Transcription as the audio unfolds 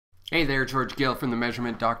Hey there, George Gill from The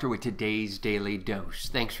Measurement Doctor with today's Daily Dose.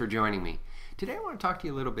 Thanks for joining me. Today I want to talk to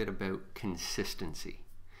you a little bit about consistency.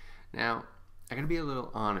 Now, I gotta be a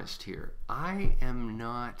little honest here. I am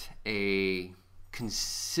not a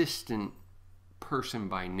consistent person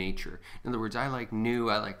by nature. In other words, I like new,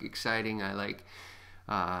 I like exciting, I like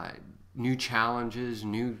new challenges,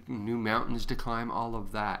 new mountains to climb, all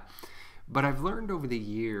of that. But I've learned over the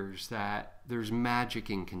years that there's magic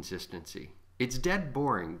in consistency. It's dead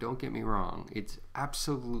boring, don't get me wrong. It's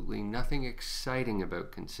absolutely nothing exciting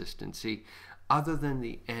about consistency other than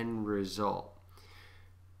the end result.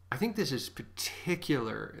 I think this is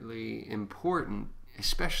particularly important,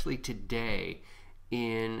 especially today,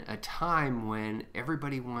 in a time when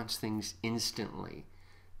everybody wants things instantly.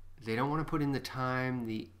 They don't want to put in the time,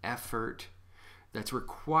 the effort that's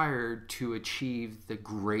required to achieve the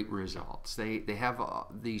great results. They have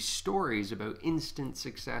these stories about instant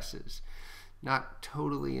successes, not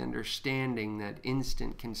totally understanding that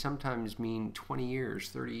instant can sometimes mean 20 years,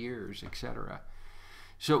 30 years, etc.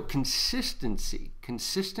 So consistency,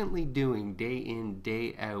 consistently doing day in,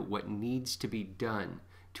 day out what needs to be done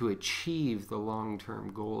to achieve the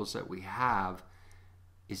long-term goals that we have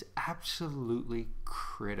is absolutely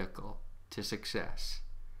critical to success.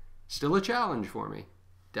 Still a challenge for me.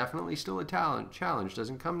 Definitely still a challenge.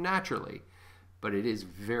 Doesn't come naturally, but it is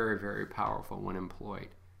very, very powerful when employed.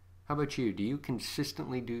 How about you? Do you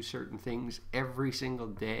consistently do certain things every single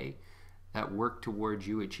day that work towards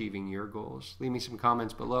you achieving your goals? Leave me some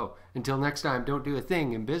comments below. Until next time, don't do a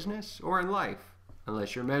thing in business or in life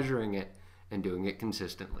unless you're measuring it and doing it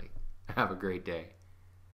consistently. Have a great day.